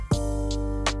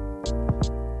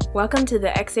Welcome to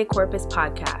the Exe Corpus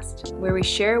podcast, where we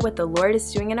share what the Lord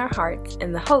is doing in our hearts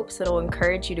in the hopes that it will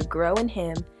encourage you to grow in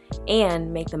Him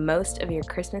and make the most of your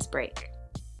Christmas break.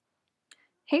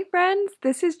 Hey friends,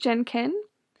 this is Jenkin.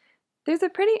 There's a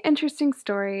pretty interesting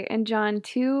story in John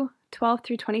 2:12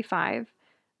 through 25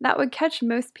 that would catch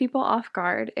most people off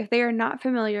guard if they are not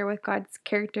familiar with God's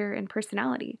character and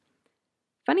personality.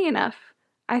 Funny enough,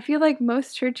 I feel like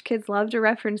most church kids love to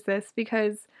reference this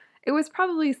because it was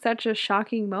probably such a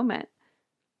shocking moment.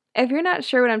 If you're not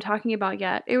sure what I'm talking about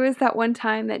yet, it was that one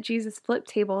time that Jesus flipped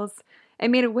tables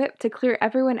and made a whip to clear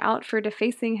everyone out for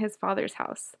defacing his Father's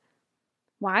house.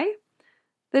 Why?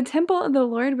 The temple of the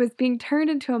Lord was being turned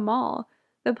into a mall.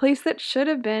 The place that should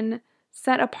have been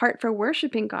set apart for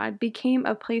worshiping God became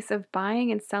a place of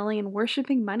buying and selling and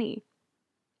worshiping money.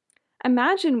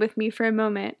 Imagine with me for a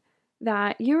moment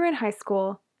that you were in high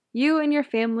school, you and your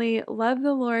family love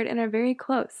the Lord and are very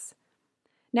close.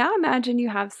 Now imagine you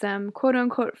have some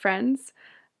quote-unquote friends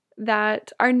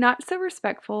that are not so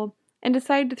respectful and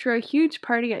decide to throw a huge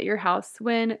party at your house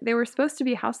when they were supposed to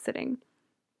be house sitting.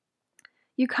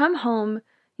 You come home,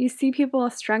 you see people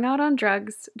strung out on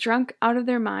drugs, drunk out of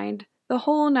their mind, the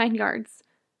whole 9 yards.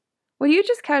 Would you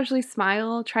just casually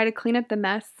smile, try to clean up the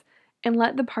mess, and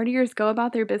let the partiers go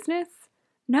about their business?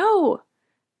 No!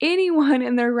 Anyone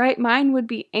in their right mind would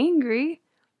be angry.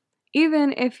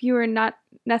 Even if you are not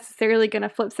necessarily going to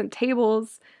flip some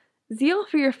tables, zeal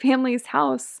for your family's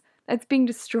house that's being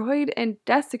destroyed and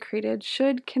desecrated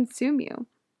should consume you.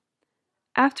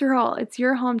 After all, it's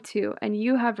your home too, and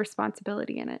you have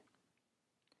responsibility in it.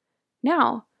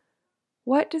 Now,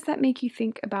 what does that make you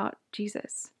think about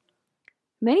Jesus?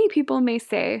 Many people may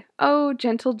say, "Oh,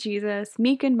 gentle Jesus,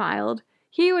 meek and mild,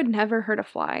 he would never hurt a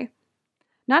fly."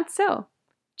 Not so.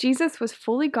 Jesus was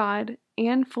fully God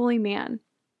and fully man.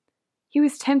 He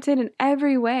was tempted in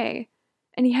every way,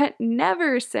 and yet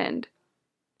never sinned.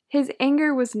 His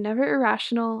anger was never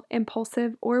irrational,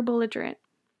 impulsive, or belligerent.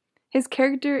 His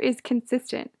character is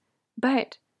consistent,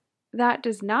 but that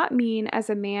does not mean as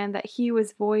a man that he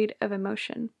was void of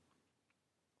emotion.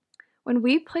 When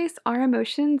we place our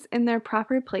emotions in their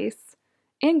proper place,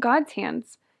 in God's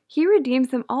hands, He redeems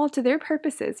them all to their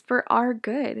purposes for our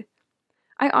good.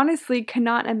 I honestly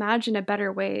cannot imagine a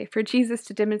better way for Jesus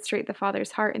to demonstrate the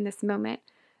Father's heart in this moment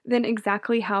than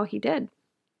exactly how He did.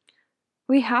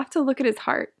 We have to look at His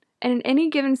heart, and in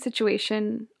any given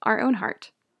situation, our own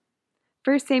heart.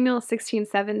 1 Samuel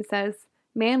 16:7 says,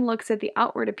 "Man looks at the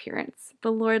outward appearance,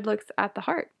 the Lord looks at the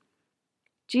heart."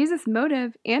 Jesus'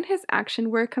 motive and His action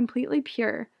were completely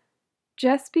pure.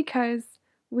 Just because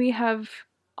we have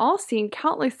all seen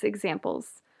countless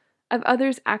examples of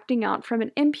others acting out from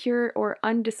an impure or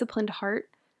undisciplined heart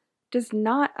does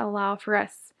not allow for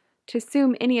us to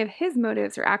assume any of His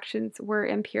motives or actions were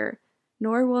impure,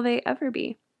 nor will they ever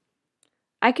be.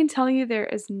 I can tell you there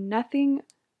is nothing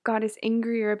God is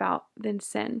angrier about than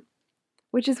sin,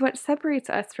 which is what separates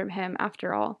us from Him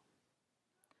after all.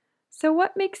 So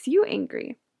what makes you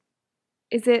angry?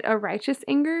 Is it a righteous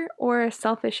anger or a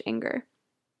selfish anger?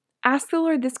 Ask the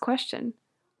Lord this question.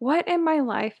 What in my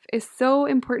life is so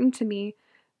important to me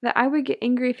that I would get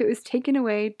angry if it was taken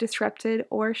away, disrupted,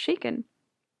 or shaken?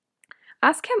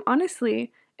 Ask Him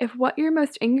honestly if what you're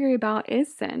most angry about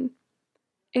is sin.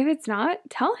 If it's not,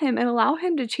 tell Him and allow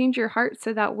Him to change your heart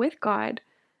so that with God,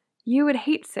 you would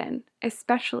hate sin,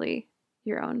 especially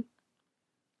your own.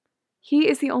 He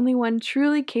is the only one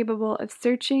truly capable of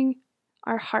searching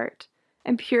our heart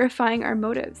and purifying our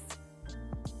motives.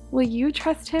 Will you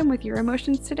trust Him with your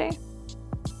emotions today?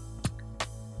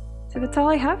 So that's all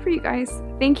I have for you guys.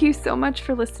 Thank you so much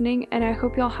for listening, and I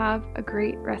hope y'all have a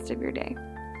great rest of your day.